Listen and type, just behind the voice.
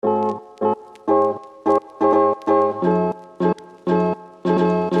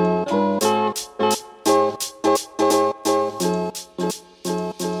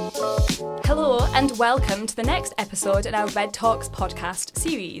welcome to the next episode in our Red Talks podcast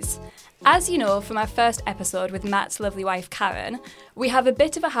series. As you know from our first episode with Matt's lovely wife Karen, we have a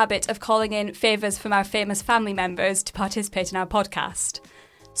bit of a habit of calling in favours from our famous family members to participate in our podcast.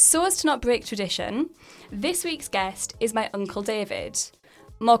 So as to not break tradition, this week's guest is my Uncle David,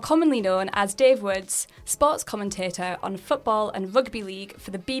 more commonly known as Dave Woods, sports commentator on football and rugby league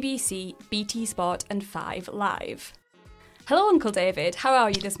for the BBC, BT Sport and 5 Live. Hello, Uncle David. How are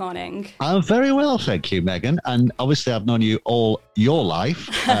you this morning? I'm very well, thank you, Megan. And obviously, I've known you all your life.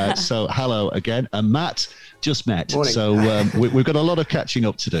 So hello again. And Matt just met. Morning. So we've got a lot of catching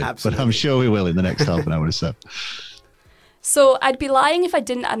up to do. Absolutely. But I'm sure we will in the next half an hour or so. So I'd be lying if I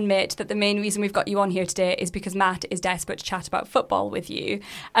didn't admit that the main reason we've got you on here today is because Matt is desperate to chat about football with you,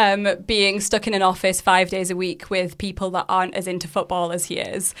 being stuck in an office 5 days a week with people that aren't as into football as he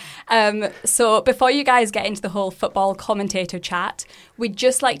is. So before you guys get into the whole football commentator chat, we'd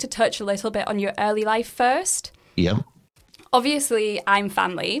just like to touch a little bit on your early life first. Yeah. Obviously, I'm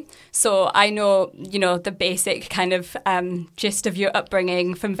family, so I know, the basic kind of gist of your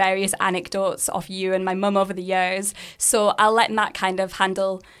upbringing from various anecdotes of you and my mum over the years. So I'll let Matt kind of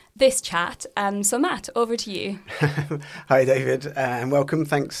handle this chat. So Matt, over to you. Hi, David, and welcome.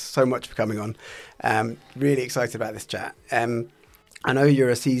 Thanks so much for coming on. Really excited about this chat. I know you're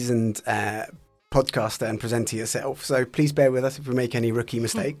a seasoned podcaster and presenter yourself, so please bear with us if we make any rookie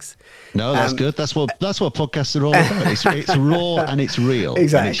mistakes. No, that's good. That's what podcasts are all about. It's raw and it's real.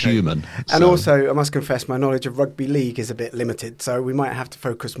 Exactly. And it's human. And also, I must confess, my knowledge of rugby league is a bit limited, so we might have to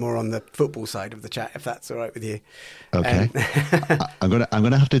focus more on the football side of the chat, if that's all right with you. Okay. I'm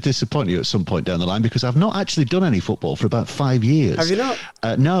gonna have to disappoint you at some point down the line because I've not actually done any football for about 5 years. Have you not?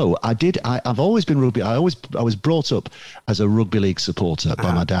 No, I did. I've always been rugby. I was brought up as a rugby league supporter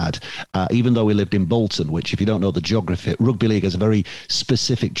by my dad, even though we lived in Bolton, which, if you don't know the geography, rugby league has a very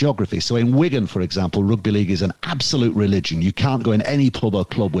specific geography. So in Wigan, for example, rugby league is an absolute religion. You can't go in any pub or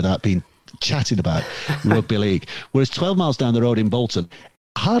club without being chatting about rugby league. Whereas 12 miles down the road in Bolton,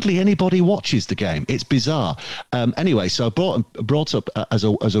 hardly anybody watches the game. It's bizarre. Anyway, so I brought up as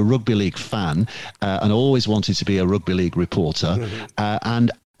a rugby league fan and always wanted to be a rugby league reporter.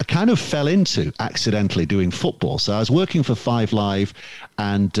 And I kind of fell into accidentally doing football. So I was working for 5 Live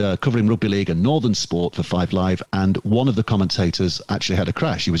and covering rugby league and Northern sport for 5 Live. And one of the commentators actually had a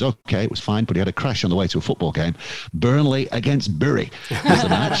crash. He was okay, it was fine, but he had a crash on the way to a football game. Burnley against Bury was the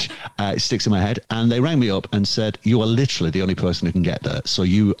match. It sticks in my head. And they rang me up and said, you are literally the only person who can get there. So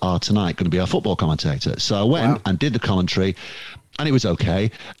you are tonight going to be our football commentator. So I went and did the commentary and it was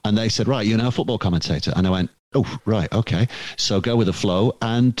okay. And they said, right, you're now a football commentator. And I went, oh, right, okay. So go with the flow.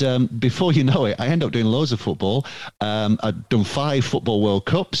 And before you know it, I end up doing loads of football. I've done 5 football World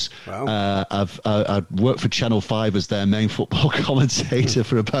Cups. Wow. I've worked for Channel 5 as their main football commentator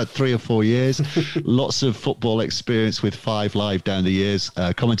for about 3 or 4 years. Lots of football experience with 5 Live down the years.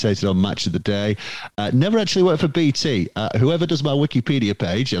 Commentated on Match of the Day. Never actually worked for BT. Whoever does my Wikipedia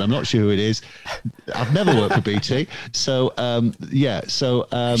page, and I'm not sure who it is, I've never worked for BT. So,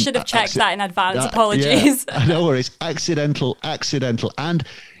 should have checked that in advance. Apologies. Yeah. No worries. Accidental. And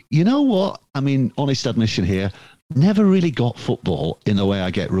you know what? I mean, honest admission here, never really got football in the way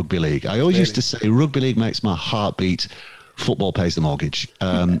I get rugby league. I always used to say rugby league makes my heart beat. Football pays the mortgage.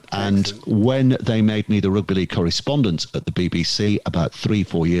 And when they made me the rugby league correspondent at the BBC about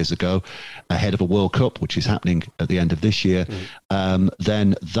 3-4 years ago, ahead of a World Cup, which is happening at the end of this year,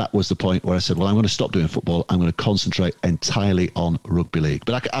 then that was the point where I said, well, I'm going to stop doing football. I'm going to concentrate entirely on rugby league.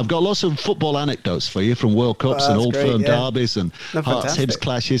 But I've got lots of football anecdotes for you from World Cups and Old Firm derbies and Hearts Hibs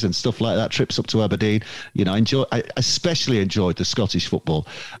clashes and stuff like that, trips up to Aberdeen. I especially enjoyed the Scottish football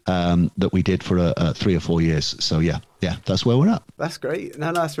that we did for 3 or 4 years. So, yeah, that's where we're at. That's great.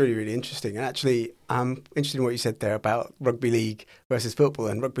 No, that's really, really interesting. And actually, I'm interested in what you said there about rugby league versus football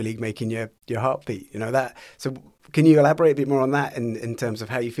and rugby league making your heartbeat. That. So can you elaborate a bit more on that in terms of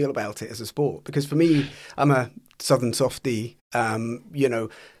how you feel about it as a sport? Because for me, I'm a Southern softie, don't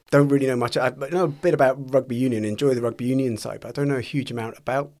really know much. I know a bit about rugby union, enjoy the rugby union side, but I don't know a huge amount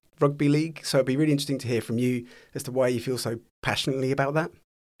about rugby league. So it'd be really interesting to hear from you as to why you feel so passionately about that.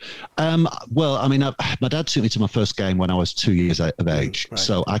 Well, I mean, my dad took me to my first game when I was 2 years of age. Right.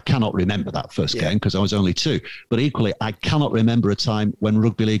 So I cannot remember that first game because I was only 2. But equally, I cannot remember a time when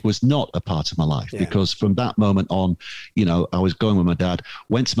rugby league was not a part of my life because from that moment on, I was going with my dad,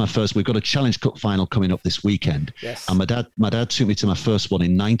 went to my first, we've got a Challenge Cup final coming up this weekend. Yes. And my dad took me to my first one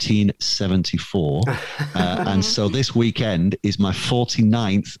in 1974. And so this weekend is my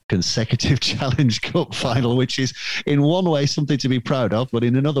 49th consecutive Challenge Cup final, which is in one way something to be proud of, but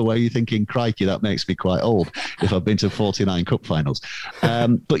in another another way, you're thinking, crikey, that makes me quite old if I've been to 49 cup finals.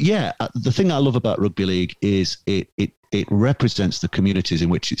 But yeah, the thing I love about rugby league is it represents the communities in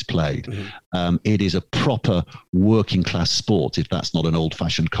which it's played. Mm-hmm. It is a proper working class sport, if that's not an old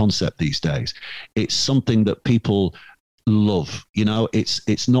fashioned concept these days. It's something that people love.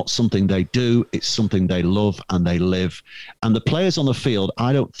 It's not something they do, it's something they love and they live. And the players on the field,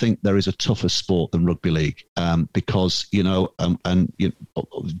 I don't think there is a tougher sport than rugby league, because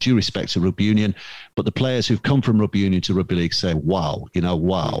due respect to rugby union, but the players who've come from rugby union to rugby league say wow.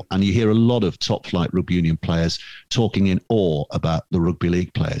 And you hear a lot of top flight rugby union players talking in awe about the rugby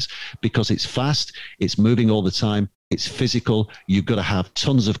league players, because it's fast, it's moving all the time, it's physical. You've got to have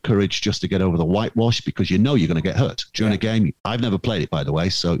tons of courage just to get over the whitewash, because you're going to get hurt during a game. I've never played it, by the way,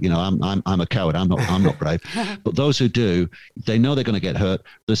 so I'm a coward. I'm not brave. But those who do, they know they're going to get hurt.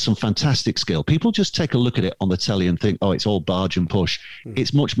 There's some fantastic skill. People just take a look at it on the telly and think, oh, it's all barge and push.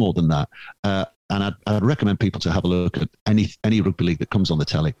 It's much more than that. And I'd recommend people to have a look at any rugby league that comes on the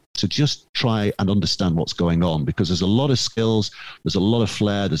telly, to just try and understand what's going on, because there's a lot of skills, there's a lot of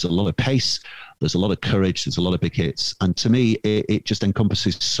flair, there's a lot of pace, there's a lot of courage, there's a lot of big hits. And to me, it just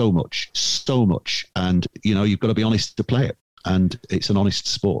encompasses so much. And, you've got to be honest to play it. And it's an honest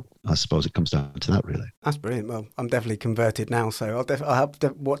sport. I suppose it comes down to that, really. That's brilliant. Well, I'm definitely converted now, so I'll have to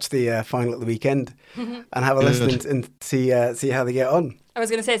watch the final at the weekend and have a listen and see how they get on. I was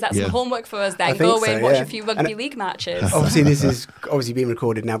going to say, is that some homework for us then? Go away and watch a few rugby league matches. Obviously, this is being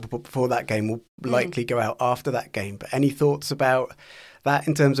recorded now before that game. Will likely go out after that game. But any thoughts about that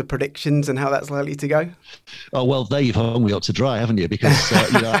in terms of predictions and how that's likely to go? Oh, well, there you've hung me up to dry, haven't you? Because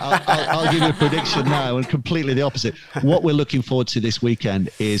I'll give you a prediction now, and completely the opposite. What we're looking forward to this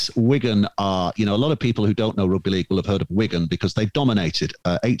weekend is Wigan are, a lot of people who don't know rugby league will have heard of Wigan, because they've dominated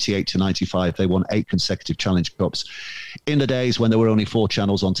 88 to 95. They won 8 consecutive Challenge Cups in the days when there were only 4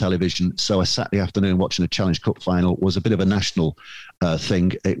 channels on television. So a Saturday afternoon watching a Challenge Cup final was a bit of a national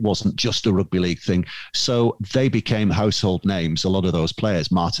thing. It wasn't just a rugby league thing. So they became household names, a lot of those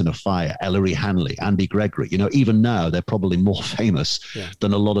players: Martin Offiah, Ellery Hanley, Andy Gregory. Even now they're probably more famous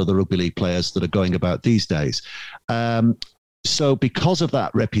than a lot of the rugby league players that are going about these days. So because of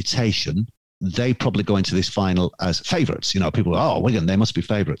that reputation, they probably go into this final as favourites. People go, oh, Wigan, they must be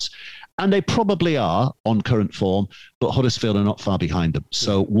favourites. And they probably are on current form, but Huddersfield are not far behind them.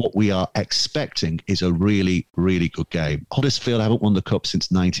 So what we are expecting is a really, really good game. Huddersfield haven't won the cup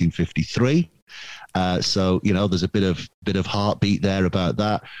since 1953. So, there's a bit of heartbeat there about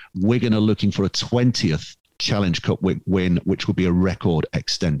that. Wigan are looking for a 20th Challenge Cup win, which would be a record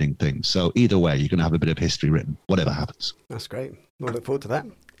extending thing. So either way, you're going to have a bit of history written, whatever happens. That's great. We'll look forward to that.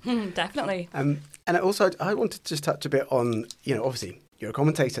 Definitely. And also, I wanted to just touch a bit on, obviously, you're a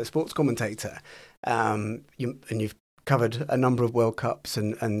commentator, sports commentator, you've covered a number of World Cups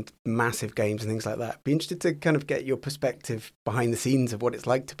and massive games and things like that. Be interested to kind of get your perspective behind the scenes of what it's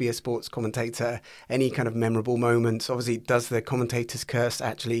like to be a sports commentator, any kind of memorable moments. Obviously, does the commentator's curse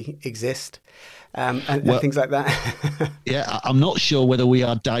actually exist? And things like that. Yeah, I'm not sure whether we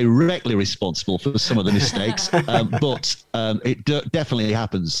are directly responsible for some of the mistakes, but it definitely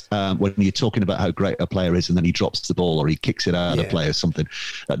happens when you're talking about how great a player is and then he drops the ball or he kicks it out of play or something.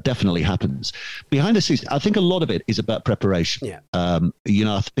 That definitely happens. Behind the scenes, I think a lot of it is about preparation. Yeah.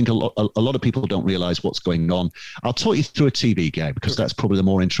 I think a lot of people don't realise what's going on. I'll talk you through a TV game because that's probably the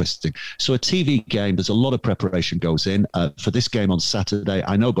more interesting. So a TV game, there's a lot of preparation goes in. For this game on Saturday,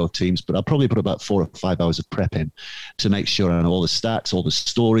 I know both teams, but I'll probably put about 4 or 5 hours of prep in to make sure I know all the stats, all the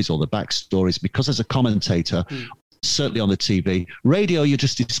stories, all the backstories, because as a commentator, certainly on the TV, radio, you're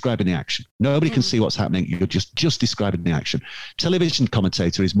just describing the action. Nobody can see what's happening. You're just describing the action. Television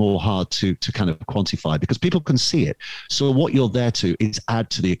commentator is more hard to kind of quantify because people can see it. So what you're there to is add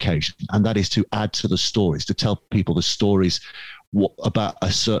to the occasion, and that is to add to the stories, to tell people the stories about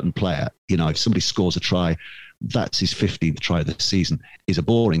a certain player. If somebody scores a try, that's his 15th try of the season, is a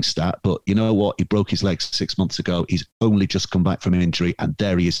boring stat, but you know what? He broke his leg 6 months ago. He's only just come back from an injury, and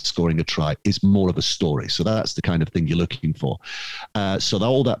there he is scoring a try. Is more of a story. So that's the kind of thing you're looking for. So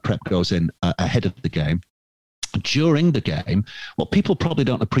all that prep goes in ahead of the game. During the game, what people probably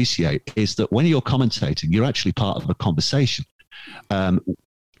don't appreciate is that when you're commentating, you're actually part of a conversation on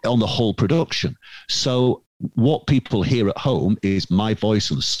the whole production. So what people hear at home is my voice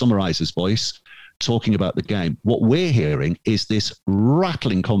or the summariser's voice talking about the game. What we're hearing is this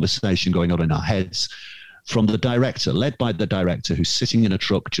rattling conversation going on in our heads from the director, led by the director, who's sitting in a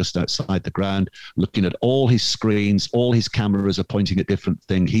truck just outside the ground, looking at all his screens. All his cameras are pointing at different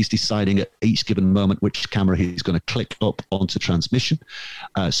things. He's deciding at each given moment which camera he's going to click up onto transmission.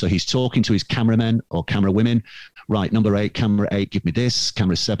 So he's talking to his cameramen or camera women. Right, number 8, camera 8, give me this.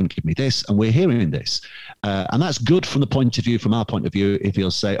 Camera 7, give me this. And we're hearing this. And that's good from our point of view, if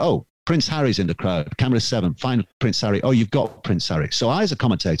he'll say, oh, Prince Harry's in the crowd. Camera 7, find Prince Harry. Oh, you've got Prince Harry. So I, as a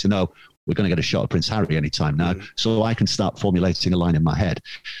commentator, know we're going to get a shot of Prince Harry anytime now. So I can start formulating a line in my head.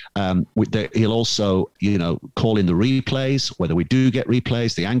 He'll also, call in the replays, whether we do get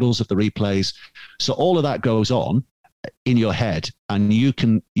replays, the angles of the replays. So all of that goes on in your head, and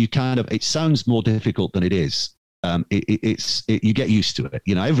it sounds more difficult than it is. You get used to it.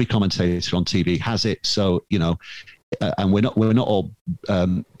 Every commentator on TV has it. So, and we're not all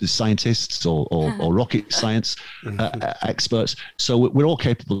scientists or rocket science experts. So we're all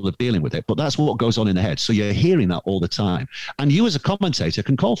capable of dealing with it. But that's what goes on in the head. So you're hearing that all the time. And you as a commentator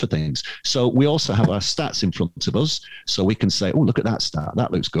can call for things. So we also have our stats in front of us. So we can say, oh, look at that stat.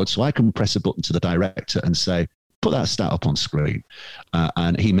 That looks good. So I can press a button to the director and say, put that stat up on screen.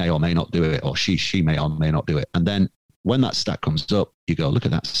 And he may or may not do it, or she may or may not do it. And then when that stat comes up, you go, look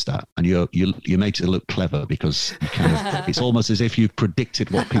at that stat, and you make it look clever, because it's almost as if you predicted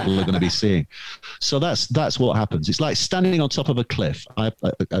what people are going to be seeing. So that's what happens. It's like standing on top of a cliff. I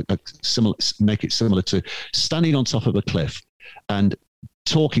make it similar to standing on top of a cliff and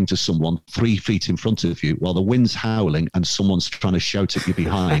talking to someone 3 feet in front of you while the wind's howling and someone's trying to shout at you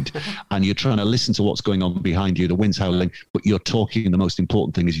behind, and you're trying to listen to what's going on behind you. The wind's howling, but you're talking. The most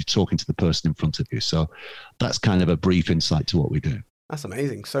important thing is you're talking to the person in front of you. So that's kind of a brief insight to what we do. That's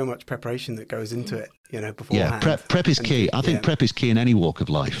amazing. So much preparation that goes into it, beforehand. Yeah, prep is key. I think prep is key in any walk of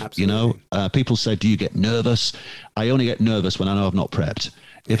life. Absolutely. People say, do you get nervous? I only get nervous when I know I've not prepped.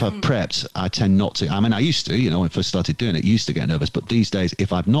 If I've prepped, I tend not to. I mean, I used to, when I first started doing it, used to get nervous. But these days,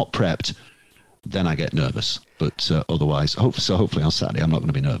 if I've not prepped, then I get nervous. But otherwise, hopefully on Saturday, I'm not going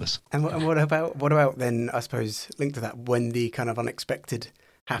to be nervous. And what about then, I suppose, linked to that, when the kind of unexpected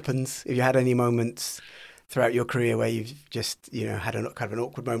happens? If you had any moments throughout your career where you've just, had a kind of an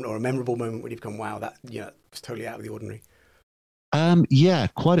awkward moment or a memorable moment where you've gone, wow, that, was totally out of the ordinary? Yeah,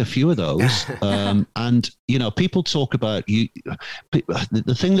 quite a few of those. And, people talk about the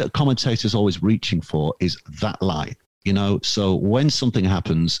thing that commentators are always reaching for is that line, so when something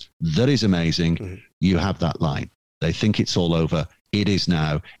happens that is amazing, you have that line. They think it's all over. It is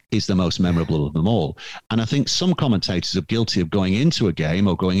now, is the most memorable of them all. And I think some commentators are guilty of going into a game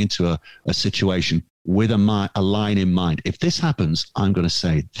or going into a situation with a line in mind. If this happens, I'm going to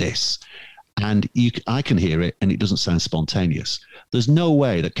say this. And I can hear it, and it doesn't sound spontaneous. There's no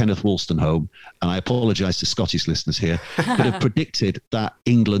way that Kenneth Wolstenholme, and I apologise to Scottish listeners here, could have predicted that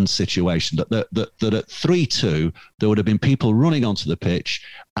England situation, that at 3-2, there would have been people running onto the pitch,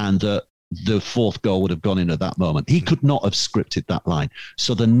 and that the fourth goal would have gone in at that moment. He could not have scripted that line.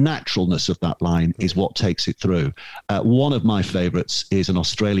 So the naturalness of that line is what takes it through. One of my favourites is an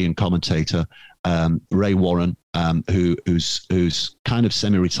Australian commentator, Ray Warren, who's kind of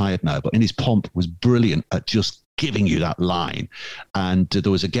semi-retired now, but in his pomp was brilliant at just giving you that line. And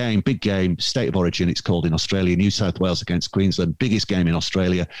there was a game, big game, State of Origin, it's called in Australia, New South Wales against Queensland, biggest game in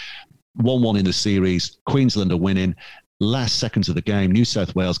Australia, 1-1 in the series, Queensland are winning. Last seconds of the game, New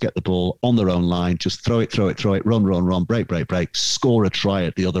South Wales get the ball on their own line, just throw it, run, break, score a try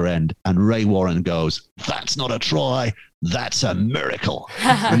at the other end. And Ray Warren goes, that's not a try, that's a miracle.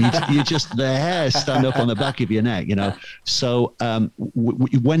 And you just, the hairs stand up on the back of your neck, So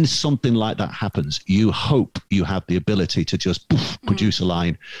when something like that happens, you hope you have the ability to just produce a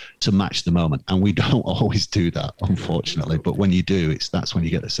line to match the moment. And we don't always do that, unfortunately. But when you do, that's when you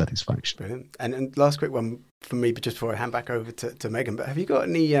get the satisfaction. Brilliant. And last quick one from me, but just before I hand back over to Megan, but have you got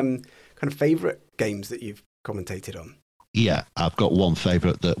any kind of favourite games that you've commentated on? Yeah, I've got one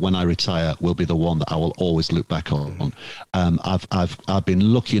favourite that when I retire will be the one that I will always look back on. I've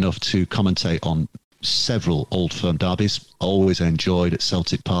been lucky enough to commentate on several Old Firm derbies. Always enjoyed at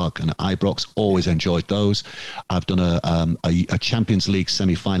Celtic Park and at Ibrox. Always enjoyed those. I've done a Champions League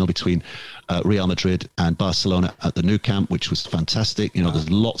semi-final between Real Madrid and Barcelona at the Nou Camp, which was fantastic. There's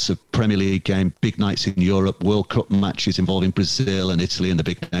lots of Premier League game, big nights in Europe, World Cup matches involving Brazil and Italy and the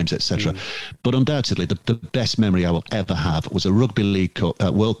big names, etc. But undoubtedly, the best memory I will ever have was a Rugby League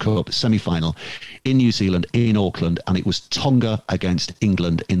World Cup semi-final in New Zealand, in Auckland, and it was Tonga against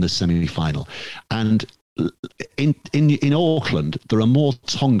England in the semi-final. And in Auckland, there are more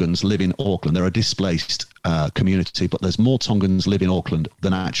Tongans live in Auckland. They're a displaced community, but there's more Tongans live in Auckland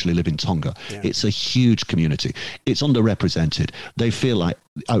than actually live in Tonga. Yeah. It's a huge community. It's underrepresented. They feel like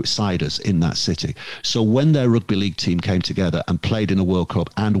outsiders in that city. So when their rugby league team came together and played in a World Cup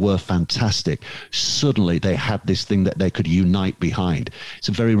and were fantastic, suddenly they had this thing that they could unite behind. It's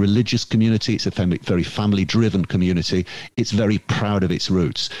a very religious community. It's a very family-driven community. It's very proud of its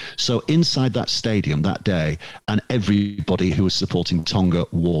roots. So inside that stadium that day, and everybody who was supporting Tonga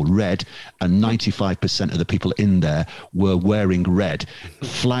wore red, and 95% of the people in there were wearing red.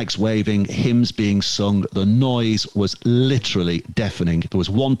 Flags waving, hymns being sung. The noise was literally deafening. There was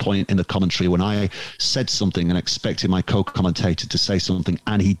one point in the commentary when I said something and expected my co-commentator to say something,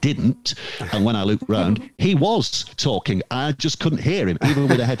 and he didn't. And when I looked round, he was talking. I just couldn't hear him, even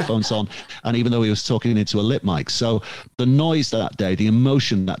with the headphones on, and even though he was talking into a lip mic. So the noise that day, the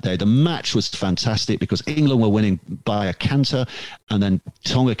emotion that day, the match was fantastic because England were winning by a canter, and then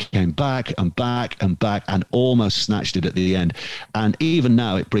Tonga came back and back and back and almost snatched it at the end. And even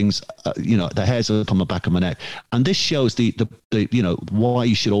now it brings, the hairs up on the back of my neck. And this shows the why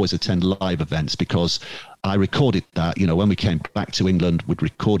you should always attend live events, because I recorded that, when we came back to England, we'd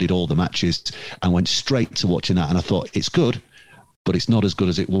recorded all the matches and went straight to watching that. And I thought, it's good, but it's not as good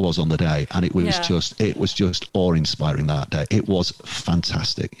as it was on the day. And it was just awe-inspiring that day. It was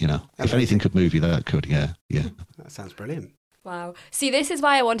fantastic, If anything could move you, that could, yeah. That sounds brilliant. Wow. See, this is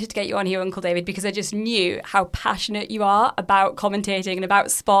why I wanted to get you on here, Uncle David, because I just knew how passionate you are about commentating and about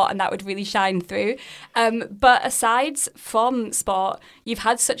sport, and that would really shine through. But aside from sport, you've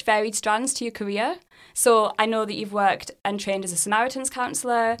had such varied strands to your career. So I know that you've worked and trained as a Samaritan's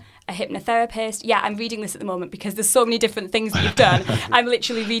counsellor, a hypnotherapist. Yeah, I'm reading this at the moment because there's so many different things that you've done. I'm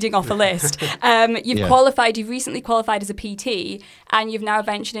literally reading off a list. You've recently qualified as a PT, and you've now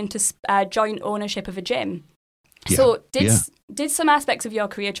ventured into joint ownership of a gym. Yeah, so did some aspects of your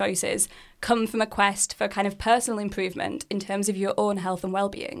career choices come from a quest for kind of personal improvement in terms of your own health and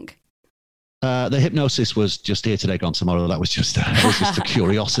well-being? The hypnosis was just here today, gone tomorrow. That was just a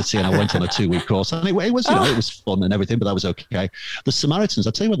curiosity, and I went on a 2-week course, and it was it was fun and everything, but that was okay. The Samaritans,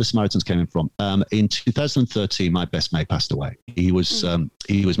 I'll tell you where the Samaritans came from. In 2013, my best mate passed away. He was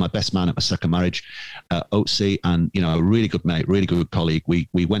my best man at my second marriage, Otzi, and a really good mate, really good colleague. We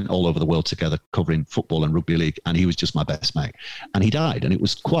went all over the world together covering football and rugby league, and he was just my best mate. And he died, and it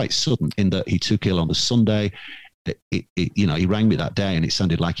was quite sudden in that he took ill on the Sunday. He rang me that day and it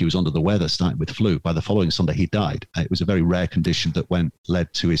sounded like he was under the weather, starting with flu. By the following Sunday, he died. It was a very rare condition that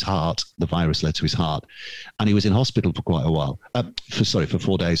led to his heart. The virus led to his heart. And he was in hospital for quite a while, for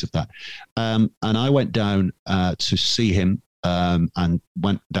 4 days of that. And I went down to see him and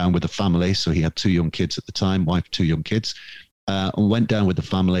went down with the family. So he had 2 young kids at the time, wife, 2 young kids, and went down with the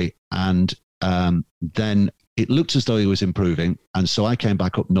family. And then it looked as though he was improving. And so I came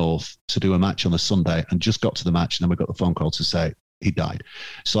back up north to do a match on a Sunday and just got to the match. And then we got the phone call to say he died.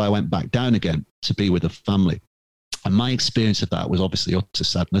 So I went back down again to be with the family. And my experience of that was obviously utter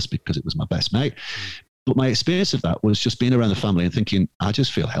sadness because it was my best mate. But my experience of that was just being around the family and thinking, I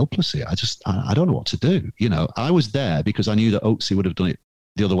just feel helpless here. I don't know what to do. I was there because I knew that Oaksy would have done it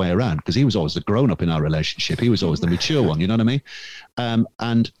the other way around, because he was always the grown-up in our relationship. He was always the mature one, you know what I mean?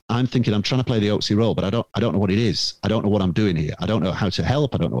 And I'm thinking, I'm trying to play the Oaksy role, but I don't know what it is. I don't know what I'm doing here. I don't know how to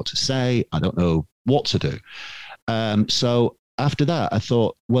help. I don't know what to say. I don't know what to do. So after that, I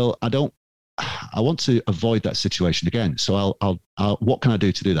thought, well, I want to avoid that situation again. So I'll what can I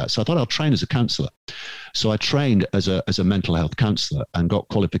do to do that? So I thought I'll train as a counsellor. So I trained as a mental health counsellor and got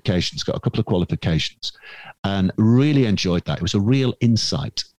a couple of qualifications, and really enjoyed that. It was a real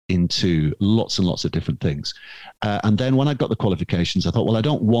insight into lots and lots of different things. And then when I got the qualifications, I thought, well, I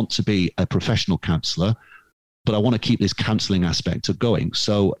don't want to be a professional counsellor, but I want to keep this counselling aspect of going.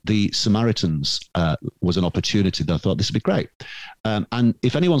 So the Samaritans was an opportunity that I thought this would be great. And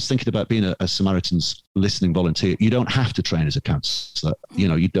if anyone's thinking about being a Samaritans listening volunteer, you don't have to train as a counsellor.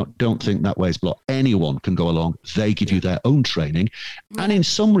 You don't think that way is blocked. Anyone can go along. They give you their own training. And in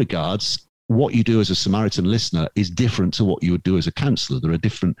some regards, what you do as a Samaritan listener is different to what you would do as a counsellor. There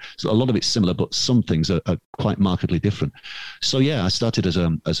are so a lot of it's similar, but some things are quite markedly different. So yeah, I started as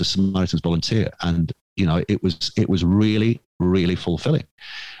a Samaritans volunteer, and it was really, really fulfilling.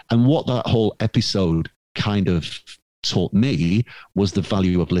 And what that whole episode kind of taught me was the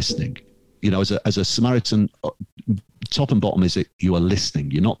value of listening. As a Samaritan, top and bottom is you are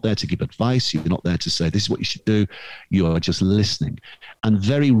listening. You're not there to give advice. You're not there to say, this is what you should do. You are just listening. And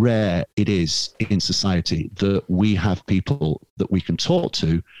very rare it is in society that we have people that we can talk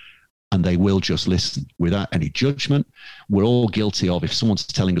to and they will just listen without any judgment. We're all guilty of, if someone's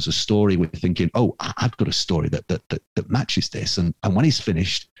telling us a story, we're thinking, oh, I've got a story that matches this. And when he's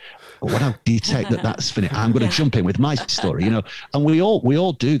finished, or when I detect that's finished, I'm going to jump in with my story, And we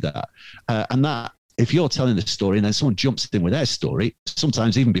all do that. And that if you're telling the story and then someone jumps in with their story,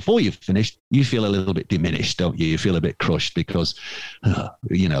 sometimes even before you've finished, you feel a little bit diminished, don't you? You feel a bit crushed because,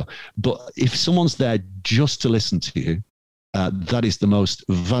 but if someone's there just to listen to you, that is the most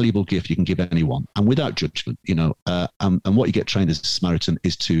valuable gift you can give anyone, and without judgment, and what you get trained as a Samaritan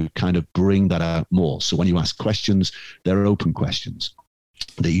is to kind of bring that out more. So when you ask questions, they're open questions,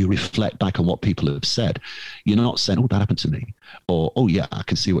 that you reflect back on what people have said. You're not saying, oh, that happened to me, or, oh yeah, I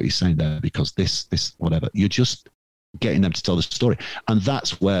can see what you're saying there because this, whatever. You're just getting them to tell the story. And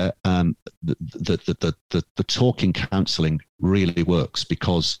that's where the talking counseling really works,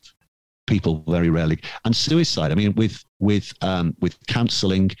 because people very rarely, and suicide, I mean, with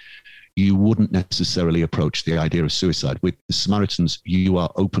counseling, you wouldn't necessarily approach the idea of suicide. With the Samaritans, you are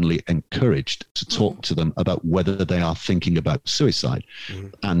openly encouraged to talk to them about whether they are thinking about suicide.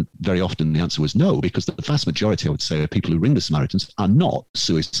 And very often the answer was no, because the vast majority, I would say, of people who ring the Samaritans are not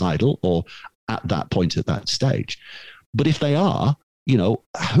suicidal or at that point, at that stage. But if they are,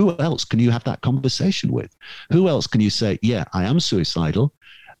 who else can you have that conversation with? Who else can you say, yeah, I am suicidal,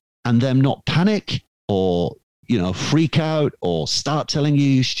 and them not panic or freak out or start telling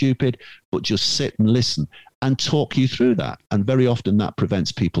you're stupid, but just sit and listen and talk you through that. And very often that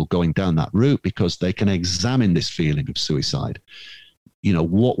prevents people going down that route, because they can examine this feeling of suicide.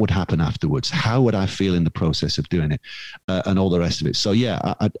 What would happen afterwards? How would I feel in the process of doing it? And all the rest of it. So yeah,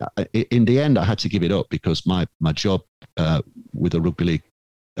 I, in the end, I had to give it up, because my job with the rugby league,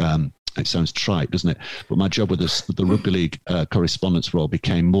 it sounds trite, doesn't it? But my job with the rugby league correspondence role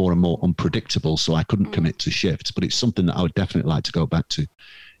became more and more unpredictable, so I couldn't commit to shifts. But it's something that I would definitely like to go back to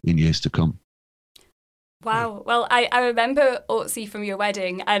in years to come. Wow. Well, I remember Otzi from your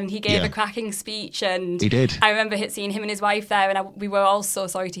wedding, and he gave a cracking speech, and he did. I remember seeing him and his wife there, and we were all so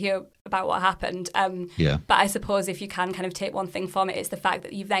sorry to hear about what happened. But I suppose if you can kind of take one thing from it, it's the fact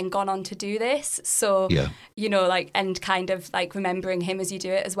that you've then gone on to do this. So, and kind of like remembering him as you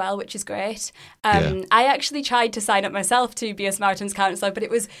do it as well, which is great. I actually tried to sign up myself to be a Samaritan's counsellor, but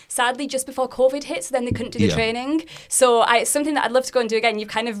it was sadly just before COVID hit, so then they couldn't do the training. So it's something that I'd love to go and do again. You've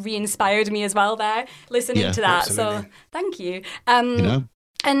kind of re-inspired me as well there, listening to that. Absolutely. So thank you.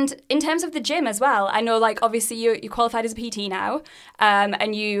 And in terms of the gym as well, I know, like, obviously you qualified as a PT now,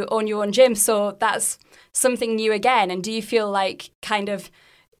 and you own your own gym, so that's something new again. And do you feel like kind of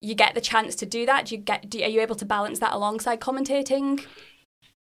you get the chance to do that? Are you able to balance that alongside commentating?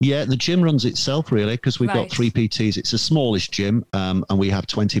 Yeah, the gym runs itself, really, because we've got 3 PTs. It's a smallish gym, and we have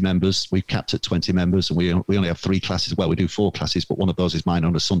 20 members. We've capped at 20 members, and we only have 3 classes. Well, we do 4 classes, but one of those is mine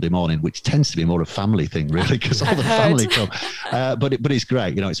on a Sunday morning, which tends to be more a family thing, really, because all the family come. But it's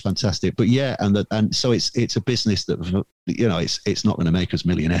great, it's fantastic. But yeah, and so it's a business that, it's not going to make us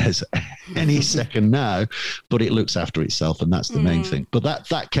millionaires any second now, but it looks after itself, and that's the main thing. But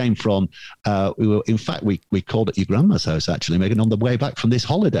that came from, we called at your grandma's house, actually, Megan, on the way back from this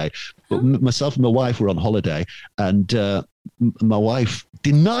holiday. But myself and my wife were on holiday, and my wife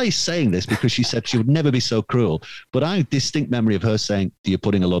denies saying this because she said she would never be so cruel. But I have distinct memory of her saying, you're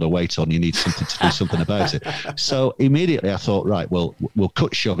putting a lot of weight on, you need something to do something about it. So immediately I thought, right, well, we'll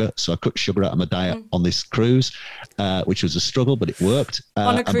cut sugar. So I cut sugar out of my diet on this cruise, which was a struggle, but it worked.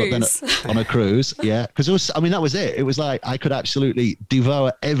 On a cruise. On a cruise, yeah. Because that was it. It was like I could absolutely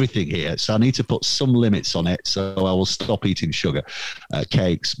devour everything here. So I need to put some limits on it. So I will stop eating sugar,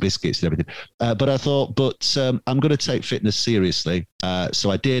 cakes, biscuits, and everything. But I thought, I'm going to take fitness seriously. So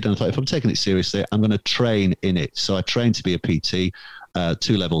I did, and I thought, if I'm taking it seriously, I'm going to train in it. So I trained to be a PT,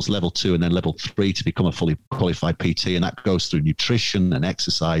 2 levels, level 2 and then level 3 to become a fully qualified PT, and that goes through nutrition and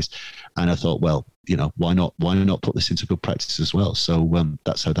exercise. And I thought, well, why not put this into good practice as well? So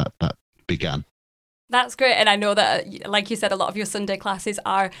that's how that began. That's great. And I know that, like you said, a lot of your Sunday classes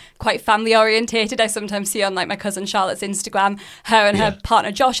are quite family orientated. I sometimes see on, like, my cousin Charlotte's Instagram, her and her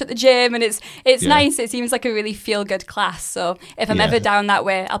partner Josh at the gym, and it's nice. It seems like a really feel good class. So if I'm ever down that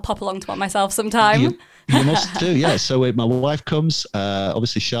way, I'll pop along to one myself sometime. You must do, yeah. So my wife comes,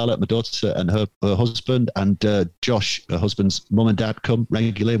 obviously Charlotte, my daughter, and her husband, and Josh, her husband's mum and dad come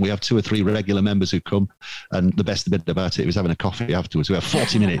regularly. And we have 2 or 3 regular members who come. And the best bit about it was having a coffee afterwards. We have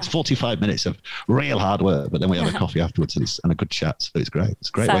 45 minutes of real hard work, but then we have a coffee afterwards and a good chat. So it's great. It's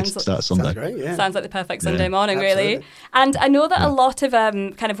a great way to start Sunday. Sounds great, yeah. Sounds like the perfect Sunday morning, really. And I know that a lot of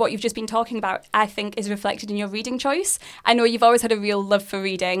kind of what you've just been talking about, I think, is reflected in your reading choice. I know you've always had a real love for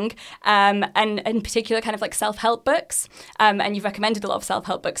reading, and in particular, particular kind of like self-help books, and you've recommended a lot of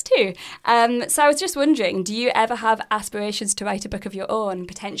self-help books too. So I was just wondering, do you ever have aspirations to write a book of your own,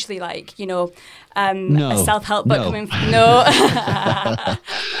 potentially like, No. a self-help book No. coming no.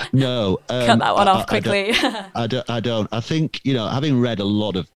 No. Cut that one off quickly. I don't. I think, having read a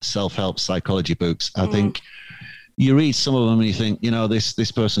lot of self-help psychology books, I think you read some of them and you think,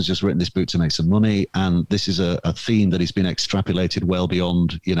 this person's just written this book to make some money, and this is a theme that has been extrapolated well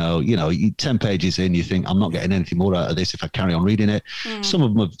beyond, 10 pages in, you think, I'm not getting anything more out of this if I carry on reading it. Some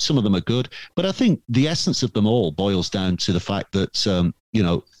of them are good, but I think the essence of them all boils down to the fact that,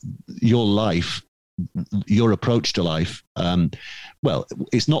 your life, your approach to life,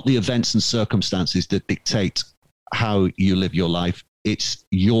 it's not the events and circumstances that dictate how you live your life. It's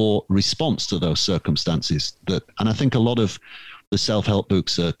your response to those circumstances and I think a lot of the self-help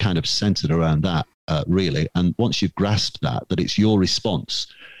books are kind of centered around that, really. And once you've grasped that it's your response,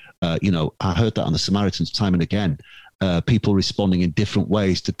 I heard that on the Samaritans time and again, people responding in different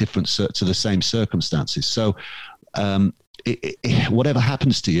ways to the same circumstances. So, whatever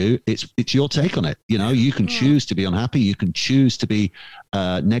happens to you, it's your take on it. You can choose to be unhappy, you can choose to be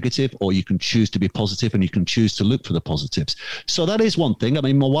negative, or you can choose to be positive, and you can choose to look for the positives. So that is one thing. I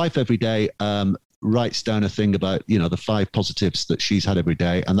mean, my wife every day writes down a thing about, the 5 positives that she's had every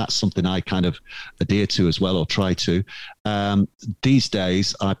day. And that's something I kind of adhere to as well, or try to. These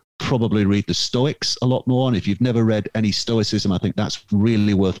days, I probably read the Stoics a lot more. And if you've never read any Stoicism, I think that's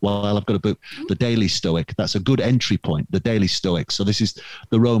really worthwhile. I've got a book, The Daily Stoic. That's a good entry point, The Daily Stoic. So this is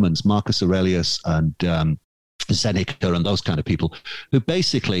the Romans, Marcus Aurelius and Seneca and those kind of people, who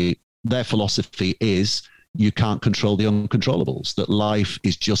basically their philosophy is you can't control the uncontrollables, that life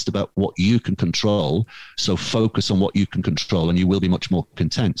is just about what you can control. So focus on what you can control and you will be much more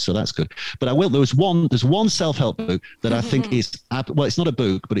content. So that's good. But there's one self-help book that I think is, it's not a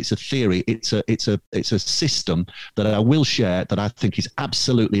book, but it's a theory. It's a system that I will share that I think is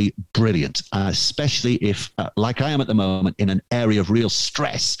absolutely brilliant, especially if, like I am at the moment, in an area of real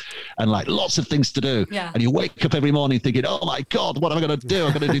stress and like lots of things to do. Yeah. And you wake up every morning thinking, oh my God, what am I going to do?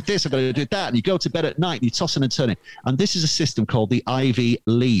 I'm going to do this, I'm going to do that. And you go to bed at night and you tossing and turning. And this is a system called the Ivy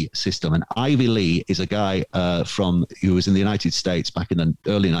Lee system. And Ivy Lee is a guy who was in the United States back in the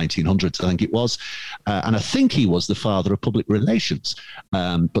early 1900s, I think it was. And I think he was the father of public relations.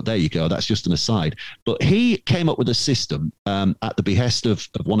 But there you go. That's just an aside. But he came up with a system at the behest of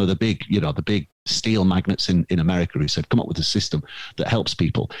one of the big, the big steel magnates in America, who said, come up with a system that helps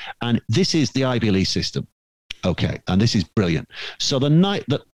people. And this is the Ivy Lee system. Okay. And this is brilliant. So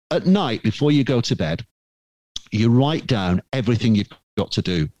at night, before you go to bed, you write down everything you've got to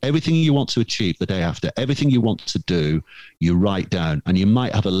do, everything you want to achieve the day after, everything you want to do, you write down. And you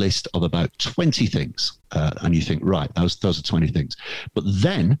might have a list of about 20 things. And you think, right, those are 20 things. But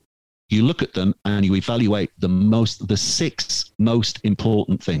then you look at them and you evaluate the 6 most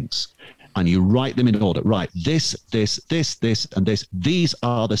important things. And you write them in order. Right, this, and this. These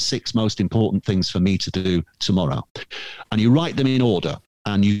are the 6 most important things for me to do tomorrow. And you write them in order.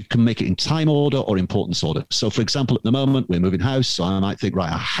 And you can make it in time order or importance order. So, for example, at the moment, we're moving house. So I might think,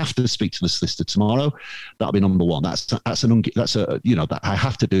 right, I have to speak to the solicitor tomorrow. That'll be number 1. That I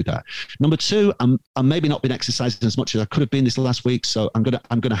have to do that. Number 2, I'm maybe not been exercising as much as I could have been this last week. So I'm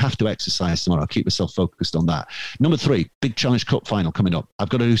gonna have to exercise tomorrow. I'll keep myself focused on that. Number 3, big Challenge Cup final coming up. I've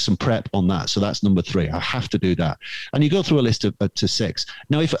got to do some prep on that. So that's number 3. I have to do that. And you go through a list to 6.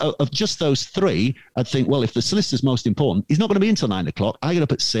 Now, if of just those 3, I'd think, well, if the solicitor's most important, he's not going to be until 9 o'clock. I get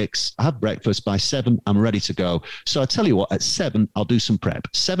up at 6, I have breakfast. By 7, I'm ready to go. So I tell you what, at 7, I'll do some prep.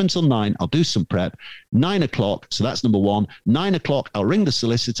 7 till 9, I'll do some prep. 9 o'clock, so that's number 1. 9 o'clock, I'll ring the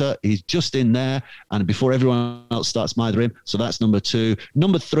solicitor. He's just in there, and before everyone else starts mithering, so that's number 2.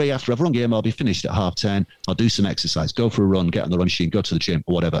 Number 3, after I've run game, I'll be finished at 10:30. I'll do some exercise, go for a run, get on the run machine, go to the gym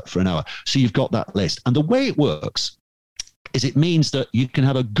or whatever for an hour. So you've got that list. And the way it works is it means that you can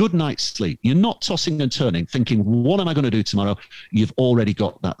have a good night's sleep. You're not tossing and turning, thinking, what am I going to do tomorrow? You've already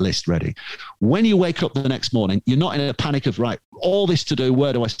got that list ready. When you wake up the next morning, you're not in a panic of, right, all this to do,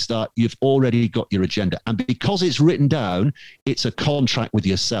 where do I start? You've already got your agenda. And because it's written down, it's a contract with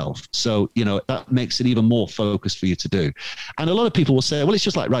yourself. So, that makes it even more focused for you to do. And a lot of people will say, well, it's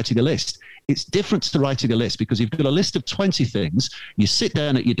just like writing a list. It's different to writing a list because you've got a list of 20 things. You sit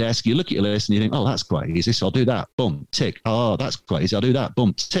down at your desk, you look at your list and you think, oh, that's quite easy. So I'll do that. Boom, tick. Oh, that's quite easy. I'll do that.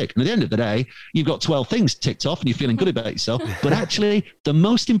 Boom, tick. And at the end of the day, you've got 12 things ticked off and you're feeling good about yourself. But actually, the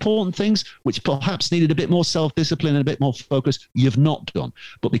most important things, which perhaps needed a bit more self-discipline and a bit more focus, you've not done.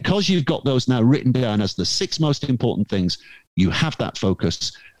 But because you've got those now written down as the 6 most important things, you have that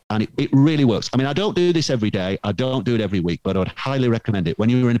focus. And it really works. I mean, I don't do this every day. I don't do it every week, but I would highly recommend it when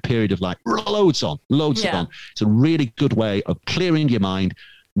you're in a period of like loads on. It's a really good way of clearing your mind,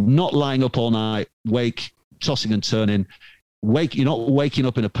 not lying up all night, tossing and turning. You're not waking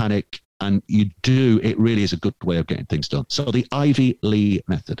up in a panic. And it really is a good way of getting things done. So the Ivy Lee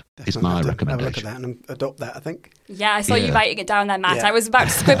method is my recommendation. Have a look at that and adopt that, I think. Yeah, I saw you writing it down there, Matt. Yeah. I was about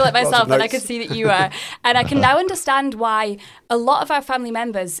to scribble it myself, but I could see that you were. And I can now understand why a lot of our family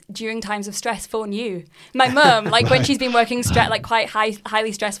members during times of stress phone you. My mum, like when she's been working quite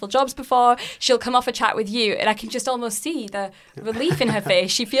highly stressful jobs before, she'll come off a chat with you, and I can just almost see the relief in her face.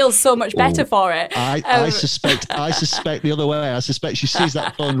 She feels so much better for it. I suspect the other way. I suspect she sees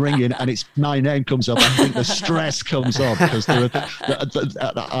that phone ringing and my name comes up. I think the stress comes on because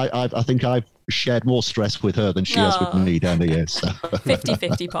I think I've shared more stress with her than she has with me down the years. So.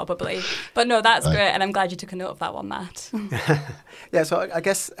 50-50 probably. But no, that's great. And I'm glad you took a note of that one, Matt. Yeah, so I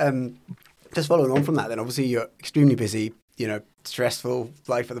guess just following on from that then, obviously you're extremely busy, stressful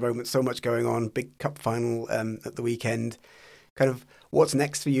life at the moment, so much going on, big cup final at the weekend. Kind of what's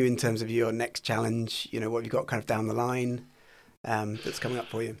next for you in terms of your next challenge? What have you got kind of down the line that's coming up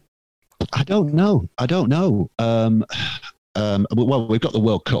for you? I don't know. Well, we've got the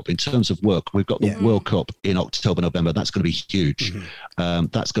World Cup. In terms of work, we've got the World Cup in October, November. That's going to be huge. Mm-hmm.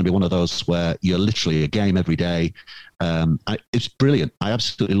 That's going to be one of those where you're literally a game every day. It's brilliant. I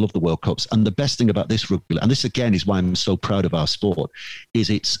absolutely love the World Cups. And the best thing about this rugby, and this again is why I'm so proud of our sport,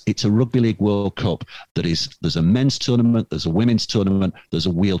 is it's a Rugby League World Cup there's a men's tournament, there's a women's tournament, there's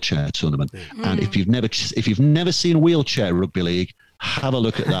a wheelchair tournament. Mm. And if you've never seen wheelchair rugby league, have a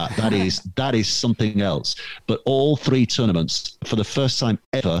look at that. That is something else. But all three tournaments, for the first time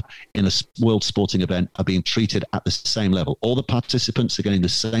ever in a world sporting event, are being treated at the same level. All the participants are getting the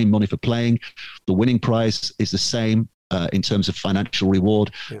same money for playing. The winning prize is the same in terms of financial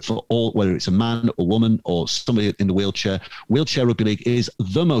reward for all, whether it's a man or woman or somebody in the wheelchair. Wheelchair rugby league is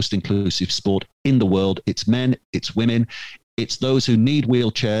the most inclusive sport in the world. It's men, it's women, it's those who need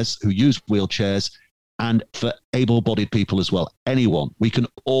wheelchairs, who use wheelchairs, and for able-bodied people as well. Anyone. We can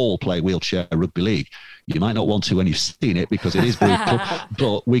all play wheelchair rugby league. You might not want to when you've seen it because it is brutal,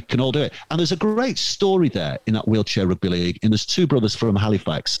 but we can all do it. And there's a great story there in that wheelchair rugby league. And there's two brothers from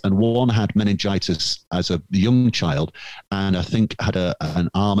Halifax, and one had meningitis as a young child, and I think had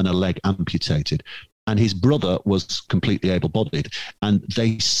an arm and a leg amputated. And his brother was completely able-bodied. And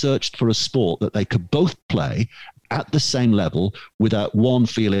they searched for a sport that they could both play at the same level without one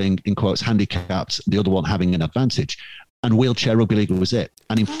feeling, in quotes, handicapped, the other one having an advantage. And wheelchair rugby league was it.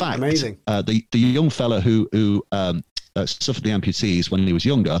 And in fact, amazing. The young fella who suffered the amputees when he was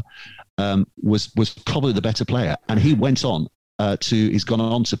younger was probably the better player. And he went on he's gone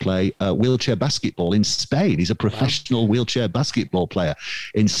on to play wheelchair basketball in Spain. He's a professional wheelchair basketball player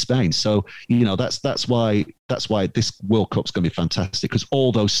in Spain. So, that's why this World Cup's going to be fantastic, because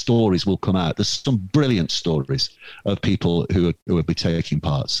all those stories will come out. There's some brilliant stories of people who will be taking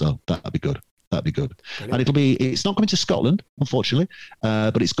part. So that'd be good. Brilliant. And it's not coming to Scotland, unfortunately,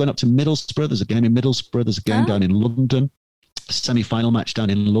 but it's going up to Middlesbrough. There's a game in Middlesbrough. There's a game down in London. Semi-final match down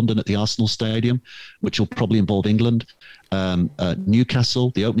in London at the Arsenal Stadium, which will probably involve England.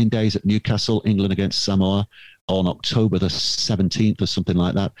 Newcastle, the opening days at Newcastle, England against Samoa on October the 17th or something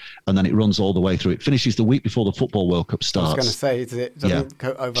like that. And then it runs all the way through. It finishes the week before the Football World Cup starts. I was going to say,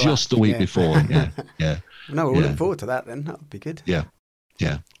 overlap? Just the week before. Yeah. No, we'll look forward to that then. That would be good. Yeah.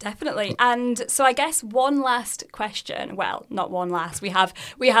 Definitely. And so I guess one last question. Well, not one last. We have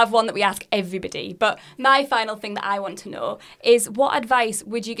one that we ask everybody. But my final thing that I want to know is, what advice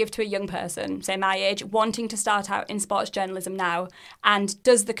would you give to a young person, say my age, wanting to start out in sports journalism now? And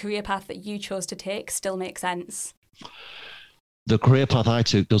does the career path that you chose to take still make sense? The career path I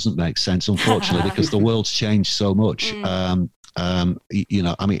took doesn't make sense, unfortunately, because the world's changed so much.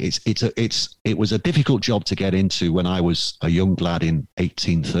 It was a difficult job to get into when I was a young lad in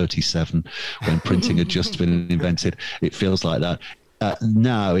 1837, when printing had just been invented. It feels like that.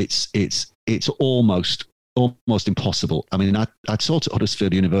 Now it's almost impossible. I mean, I taught at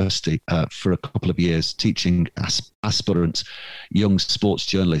Huddersfield University for a couple of years, teaching aspirant young sports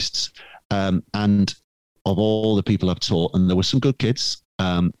journalists, and of all the people I've taught, and there were some good kids.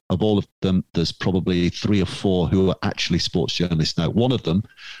 Of all of them, there's probably 3 or 4 who are actually sports journalists now. One of them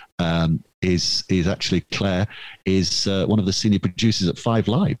is actually Claire is one of the senior producers at Five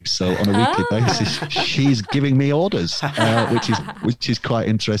Live. So on a weekly basis, she's giving me orders, which is quite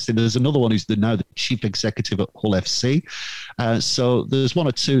interesting. There's another one who's now the chief executive at Hull FC. So there's one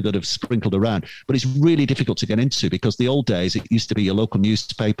or two that have sprinkled around, but it's really difficult to get into because the old days, it used to be your local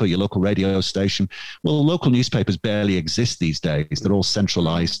newspaper, your local radio station. Well, local newspapers barely exist these days. They're all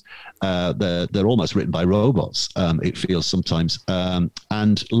centralized. They're almost written by robots, it feels sometimes.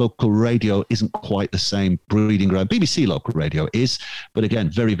 And local radio isn't quite the same breeding ground. BBC local radio is, but again,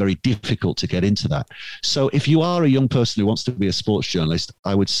 very, very difficult to get into that. So if you are a young person who wants to be a sports journalist,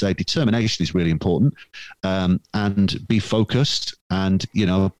 I would say determination is really important, and be focused and,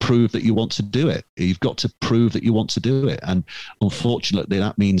 prove that you want to do it. You've got to prove that you want to do it. And unfortunately,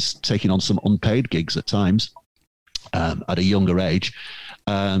 that means taking on some unpaid gigs at times at a younger age,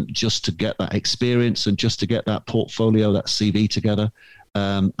 just to get that experience and just to get that portfolio, that CV together.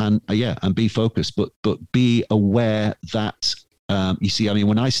 And be focused, but be aware that you see, I mean,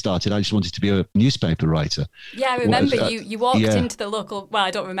 when I started, I just wanted to be a newspaper writer. Yeah, I remember you walked into the local, well,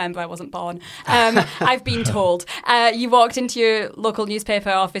 I don't remember, I wasn't born. I've been told. You walked into your local newspaper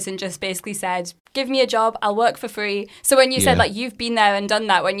office and just basically said, give me a job, I'll work for free. So when you said, you've been there and done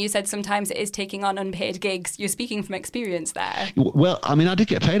that, when you said sometimes it is taking on unpaid gigs, you're speaking from experience there. Well, I mean, I did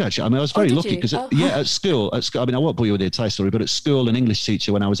get paid, actually. I mean, I was very lucky because, at school, I mean, I won't bore you with the entire story, but at school, an English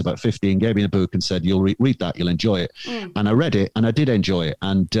teacher, when I was about 15, gave me a book and said, you'll read that, you'll enjoy it. And I read it, and I did enjoy it.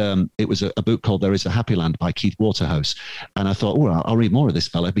 And it was a book called There Is a Happy Land by Keith Waterhouse. And I thought, I'll read more of this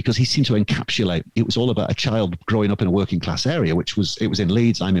fella, because he seemed to encapsulate, it was all about a child growing up in a working class area, it was in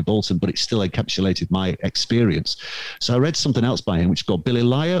Leeds, I'm in Bolton, but it still encapsulated my experience. So I read something else by him, which is called Billy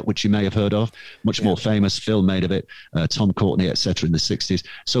Liar, which you may have heard of, much more famous film made of it, Tom Courtenay, etc. in the 60s.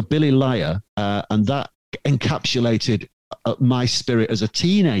 So Billy Liar, and that encapsulated my spirit as a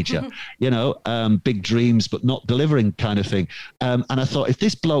teenager, big dreams but not delivering kind of thing. And I thought, if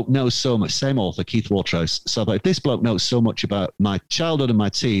this bloke knows so much, same author, Keith Waterhouse, so I thought, if this bloke knows so much about my childhood and my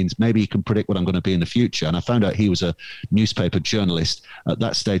teens, maybe he can predict what I'm going to be in the future. And I found out he was a newspaper journalist at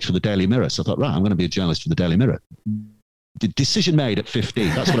that stage for the Daily Mirror. So I thought, right, I'm going to be a journalist for the Daily Mirror. The decision made at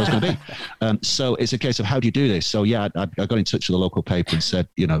 15, that's what I was going to be. So it's a case of, how do you do this? So I got in touch with the local paper and said,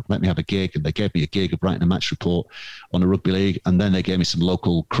 let me have a gig. And they gave me a gig of writing a match report on a rugby league. And then they gave me some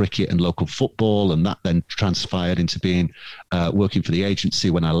local cricket and local football. And that then transpired into being working for the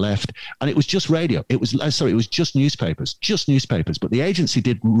agency when I left. And it was just radio. It was just newspapers. But the agency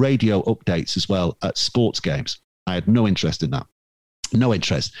did radio updates as well at sports games. I had no interest in that. No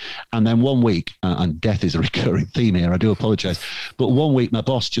interest. And then one week, and death is a recurring theme here, I do apologize, but one week my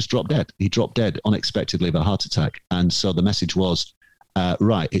boss just dropped dead. He dropped dead unexpectedly of a heart attack. And so the message was,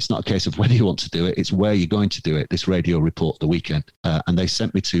 right, it's not a case of whether you want to do it, it's where you're going to do it, this radio report the weekend. And they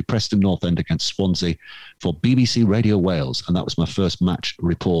sent me to Preston North End against Swansea for BBC Radio Wales. And that was my first match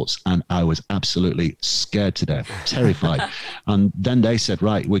reports. And I was absolutely scared to death, terrified. And then they said,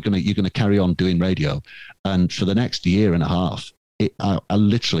 right, you're going to carry on doing radio. And for the next year and a half, I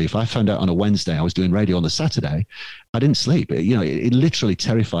literally, if I found out on a Wednesday I was doing radio on the Saturday, I didn't sleep. It literally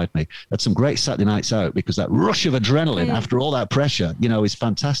terrified me. I had some great Saturday nights out because that rush of adrenaline after all that pressure, is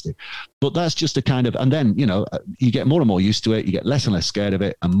fantastic. But that's just a kind of, and then, you get more and more used to it. You get less and less scared of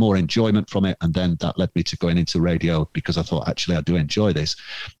it and more enjoyment from it. And then that led me to going into radio because I thought, actually, I do enjoy this.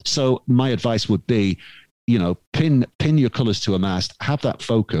 So my advice would be, pin your colours to a mast, have that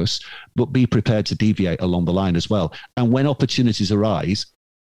focus, but be prepared to deviate along the line as well. And when opportunities arise,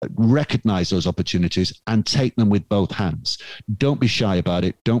 recognize those opportunities and take them with both hands. Don't be shy about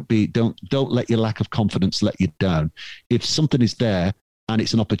it. Don't let your lack of confidence let you down. If something is there and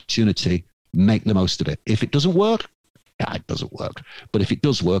it's an opportunity, make the most of it. If it doesn't work, it doesn't work. But if it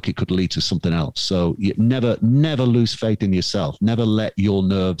does work, it could lead to something else. So you never lose faith in yourself. Never let your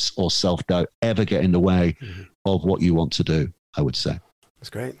nerves or self-doubt ever get in the way of what you want to do, I would say.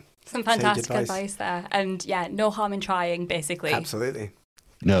 That's great. Some fantastic advice there. And no harm in trying, basically. Absolutely.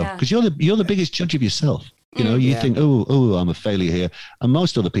 No, because you're the biggest judge of yourself. You think, oh, I'm a failure here. And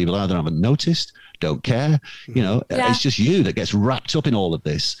most other people either haven't noticed, don't care. It's just you that gets wrapped up in all of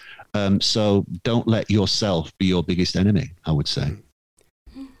this. So don't let yourself be your biggest enemy, I would say.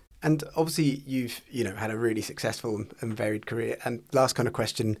 And obviously you've, had a really successful and varied career. And last kind of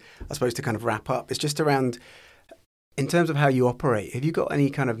question, I suppose, to kind of wrap up, is just around, in terms of how you operate, have you got any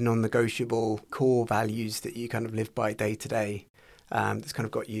kind of non-negotiable core values that you kind of live by day to day, that's kind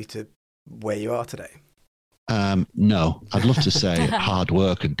of got you to where you are today? No, I'd love to say hard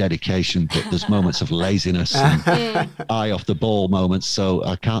work and dedication, but there's moments of laziness and eye off the ball moments. So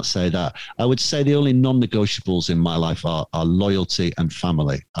I can't say that. I would say the only non-negotiables in my life are loyalty and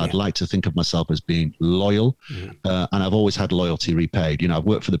family. I'd like to think of myself as being loyal, and I've always had loyalty repaid. You know, I've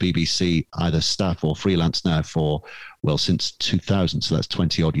worked for the BBC, either staff or freelance now since 2000. So that's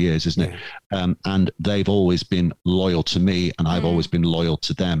 20 odd years, isn't it? And they've always been loyal to me, and I've always been loyal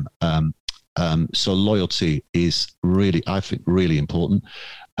to them. So loyalty is really, I think, really important.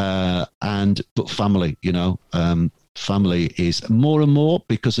 But family, family is more and more,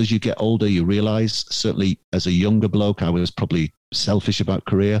 because as you get older, you realize, certainly as a younger bloke, I was probably selfish about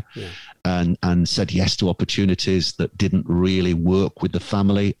career and said yes to opportunities that didn't really work with the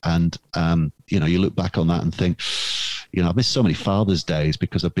family. And, you look back on that and think, I've missed so many Father's Days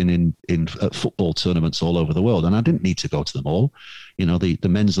because I've been in football tournaments all over the world, and I didn't need to go to them all. The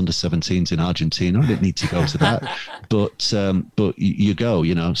men's under 17s in Argentina, I didn't need to go to that, but you go.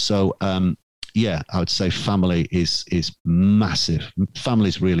 So I would say family is massive. Family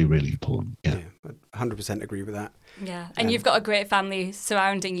is really, really important. Yeah, 100% agree with that. Yeah, and you've got a great family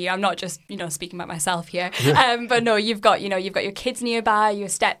surrounding you. I'm not just, speaking about myself here, but no, you've got your kids nearby, your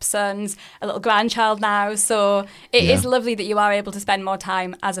stepsons, a little grandchild now. So it is lovely that you are able to spend more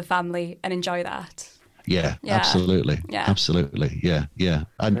time as a family and enjoy that. Yeah, absolutely. Yeah, absolutely. Yeah.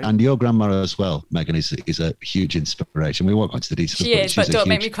 And your grandma as well, Megan, is a huge inspiration. We won't go into the details. She is, but don't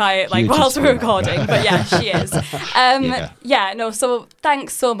make me cry whilst we're recording. But yeah, she is. So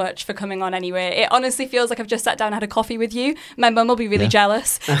thanks so much for coming on anyway. It honestly feels like I've just sat down and had a coffee with you. My mum will be really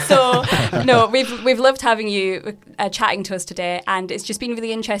jealous. So no, we've loved having you chatting to us today, and it's just been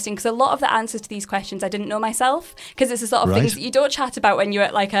really interesting because a lot of the answers to these questions I didn't know myself, because it's the sort of things that you don't chat about when you're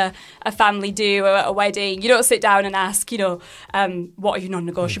at like a family do or at a wedding. You don't sit down and ask, what are your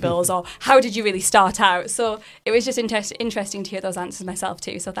non-negotiables or how did you really start out? So it was just interesting to hear those answers myself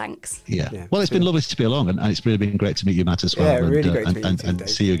too. So thanks. Yeah. Well, it's been lovely to be along, and it's really been great to meet you, Matt, as well. Yeah, really great to meet you and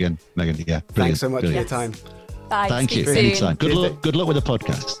see you again, Megan. Yeah, brilliant. Thanks so much for your time. Bye. Thank you. Anytime. Good luck with the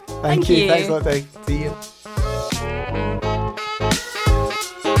podcast. Thank you. Thanks a lot, Dave. See you.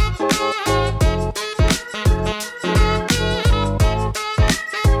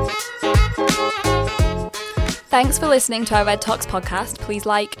 Thanks for listening to our Red Talks podcast. Please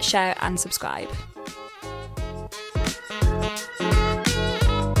like, share and subscribe.